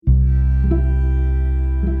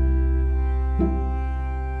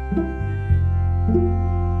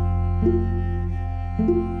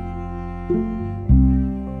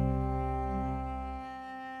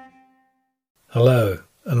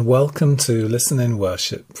Welcome to Listen in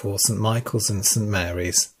Worship for St Michael's and St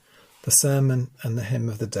Mary's, the sermon and the hymn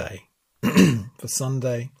of the day for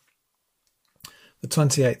Sunday, the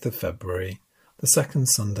 28th of February, the second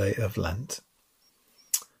Sunday of Lent.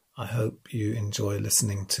 I hope you enjoy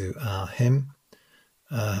listening to our hymn,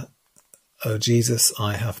 O Jesus,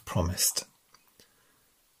 I Have Promised.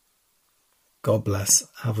 God bless.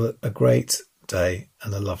 Have a great day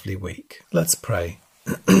and a lovely week. Let's pray.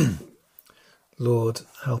 Lord,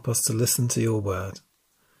 help us to listen to your word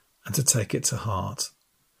and to take it to heart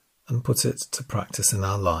and put it to practice in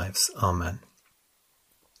our lives. Amen.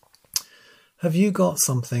 Have you got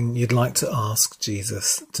something you'd like to ask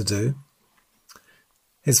Jesus to do?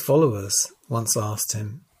 His followers once asked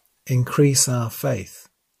him, "Increase our faith."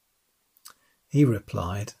 He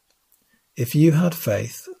replied, "If you had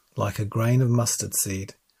faith like a grain of mustard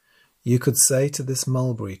seed, you could say to this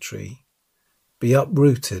mulberry tree, 'Be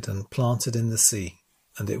uprooted and planted in the sea,'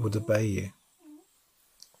 and it would obey you."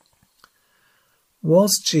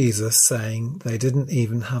 Was Jesus saying they didn't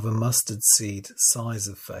even have a mustard seed size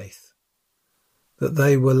of faith? That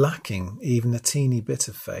they were lacking even a teeny bit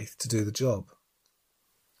of faith to do the job?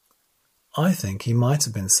 I think he might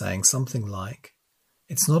have been saying something like,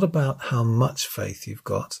 it's not about how much faith you've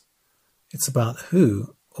got, it's about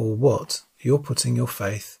who or what you're putting your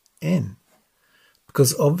faith in.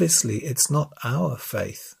 Because obviously it's not our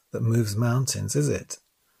faith that moves mountains, is it?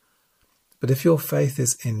 But if your faith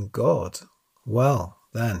is in God, well,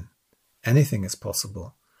 then anything is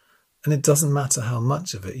possible. And it doesn't matter how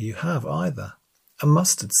much of it you have either. A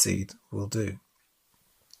mustard seed will do.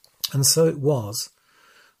 And so it was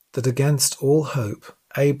that against all hope,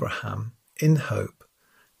 Abraham, in hope,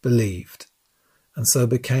 believed, and so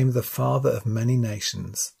became the father of many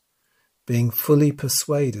nations, being fully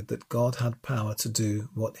persuaded that God had power to do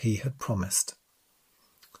what he had promised.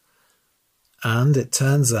 And it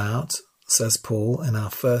turns out, says Paul in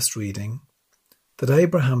our first reading, that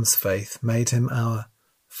Abraham's faith made him our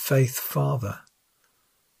faith father,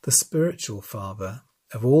 the spiritual father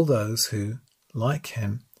of all those who, like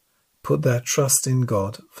him, put their trust in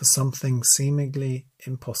God for something seemingly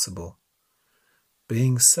impossible,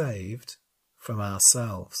 being saved from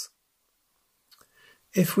ourselves.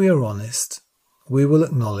 If we are honest, we will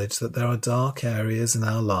acknowledge that there are dark areas in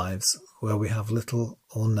our lives where we have little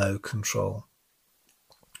or no control.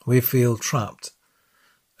 We feel trapped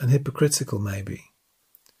and hypocritical maybe.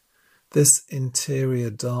 This interior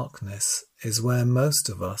darkness is where most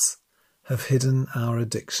of us have hidden our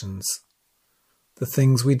addictions, the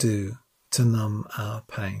things we do to numb our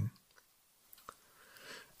pain.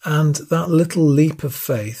 And that little leap of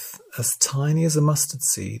faith, as tiny as a mustard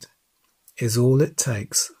seed, is all it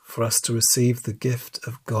takes for us to receive the gift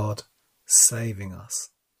of God saving us.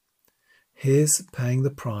 His paying the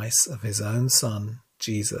price of his own Son,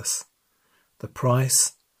 Jesus, the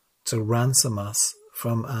price to ransom us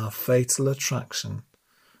from our fatal attraction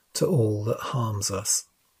to all that harms us.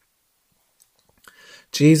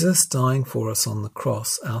 Jesus dying for us on the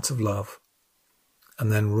cross out of love,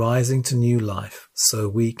 and then rising to new life so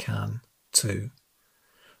we can too.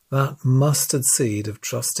 That mustard seed of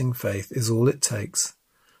trusting faith is all it takes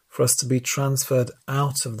for us to be transferred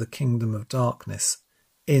out of the kingdom of darkness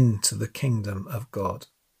into the kingdom of God.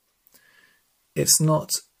 It's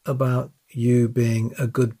not about you being a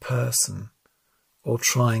good person or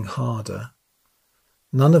trying harder.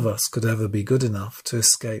 None of us could ever be good enough to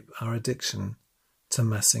escape our addiction to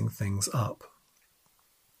messing things up.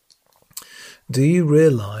 Do you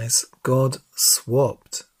realize God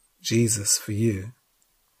swapped Jesus for you?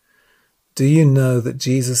 Do you know that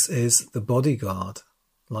Jesus is the bodyguard,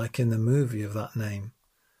 like in the movie of that name,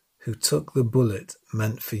 who took the bullet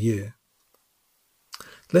meant for you?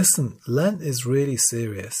 Listen, Lent is really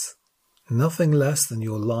serious. Nothing less than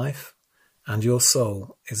your life and your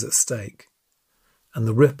soul is at stake, and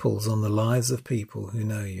the ripples on the lives of people who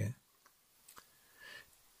know you.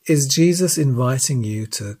 Is Jesus inviting you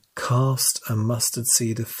to cast a mustard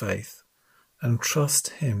seed of faith and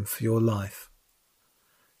trust him for your life?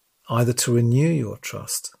 Either to renew your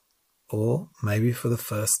trust, or maybe for the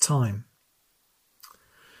first time.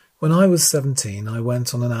 When I was 17, I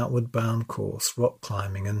went on an outward bound course, rock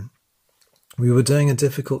climbing, and we were doing a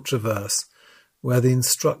difficult traverse where the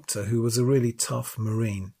instructor, who was a really tough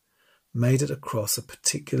Marine, made it across a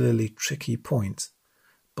particularly tricky point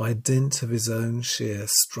by dint of his own sheer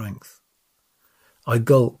strength. I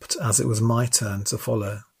gulped as it was my turn to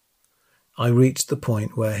follow. I reached the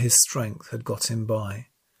point where his strength had got him by,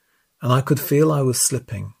 and I could feel I was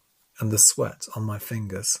slipping and the sweat on my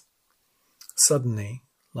fingers. Suddenly,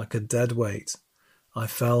 like a dead weight, I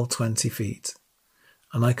fell 20 feet,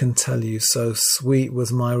 And I can tell you, so sweet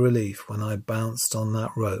was my relief when I bounced on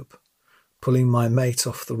that rope, pulling my mate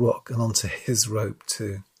off the rock and onto his rope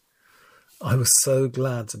too. I was so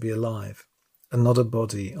glad to be alive and not a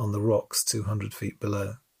body on the rocks 200 feet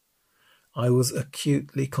below. I was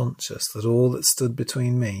acutely conscious that all that stood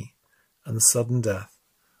between me and sudden death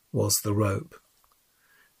was the rope.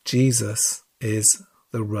 Jesus is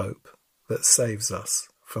the rope that saves us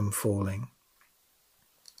from falling.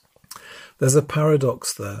 There's a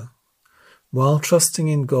paradox though. While trusting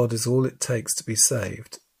in God is all it takes to be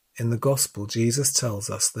saved, in the gospel Jesus tells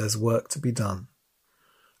us there's work to be done.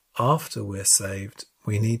 After we're saved,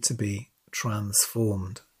 we need to be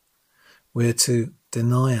transformed. We're to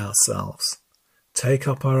deny ourselves, take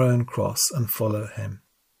up our own cross and follow him.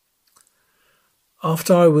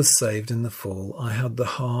 After I was saved in the fall, I had the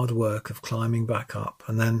hard work of climbing back up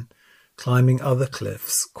and then climbing other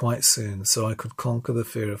cliffs quite soon so I could conquer the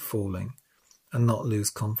fear of falling and not lose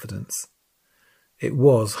confidence. It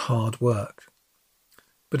was hard work,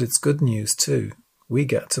 but it's good news too. We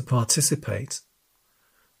get to participate.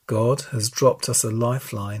 God has dropped us a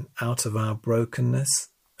lifeline out of our brokenness,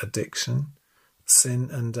 addiction, sin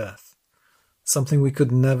and death, something we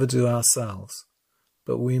could never do ourselves,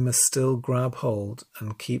 but we must still grab hold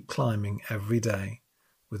and keep climbing every day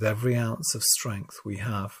with every ounce of strength we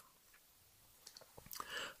have.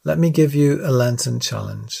 Let me give you a Lenten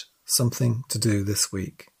challenge, something to do this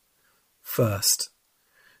week. First,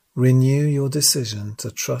 renew your decision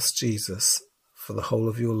to trust Jesus for the whole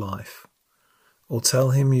of your life, or tell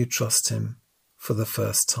him you trust him for the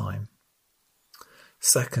first time.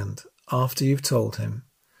 Second, after you've told him,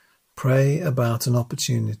 pray about an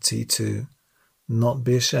opportunity to not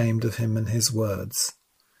be ashamed of him and his words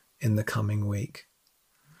in the coming week.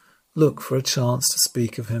 Look for a chance to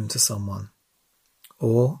speak of him to someone,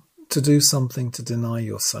 or to do something to deny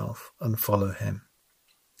yourself and follow him.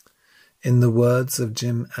 In the words of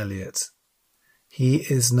Jim Elliot, he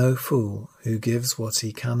is no fool who gives what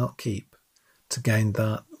he cannot keep to gain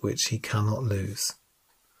that which he cannot lose.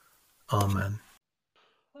 Amen.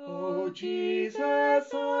 O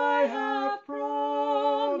Jesus, I have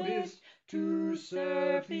promised to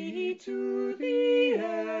serve thee to the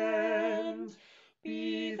end.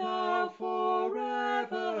 Be thou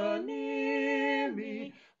forever near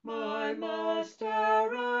me, my Master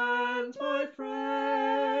and my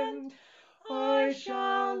friend. I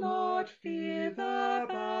shall not fear the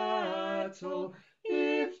battle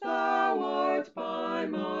if thou art by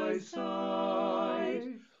my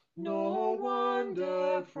side, nor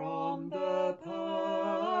wander from the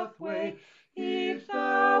pathway if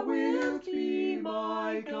thou wilt be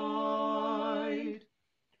my guide.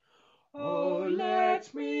 Oh,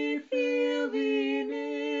 let me feel thee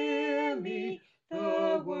near me,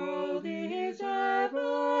 the world is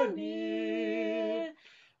ever near.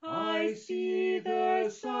 I see the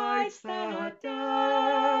sights that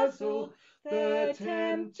dazzle, the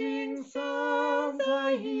tempting sounds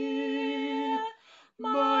I hear.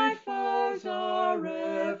 My foes are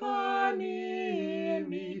ever near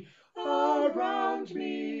me, around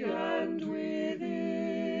me and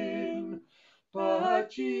within. But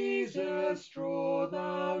Jesus, draw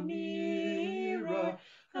thou nearer,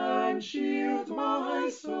 and shield my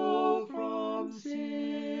soul from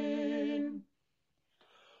sin.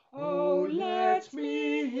 Oh, let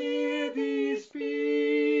me hear thee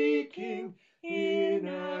speaking in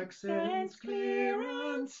accents clear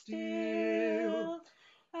and still,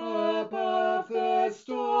 above the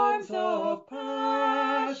storms of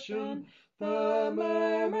passion, the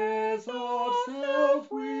murmurs of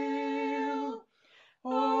self-will.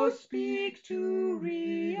 Oh, speak to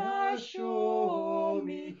reassure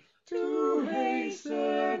me, to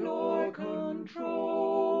hasten or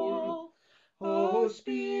control. Oh,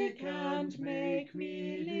 speak and make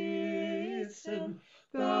me listen,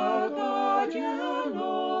 thou guardian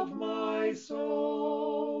of my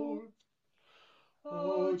soul.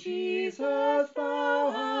 O Jesus,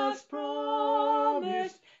 thou hast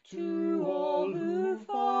promised to all who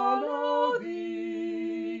follow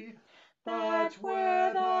thee, that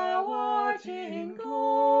where thou art in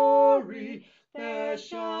glory, there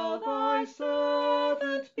shall thy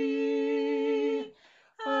servant be.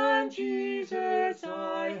 And Jesus,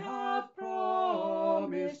 I have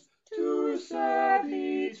promised to serve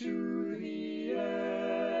thee to the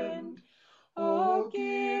end. Oh,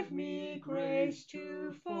 give me grace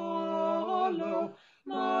to follow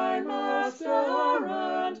my Master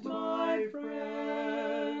and my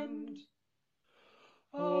friend.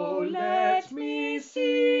 Oh, let me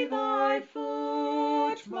see thy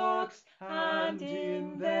footmarks, and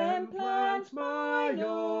in them plant my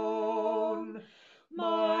own,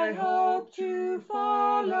 My hope to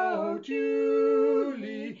follow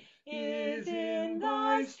duly is in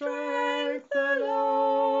thy strength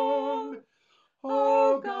alone.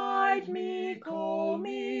 Oh, guide me, call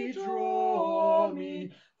me, draw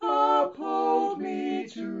me, uphold me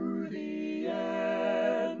to the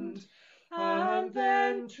end, and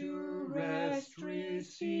then to rest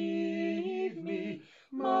receive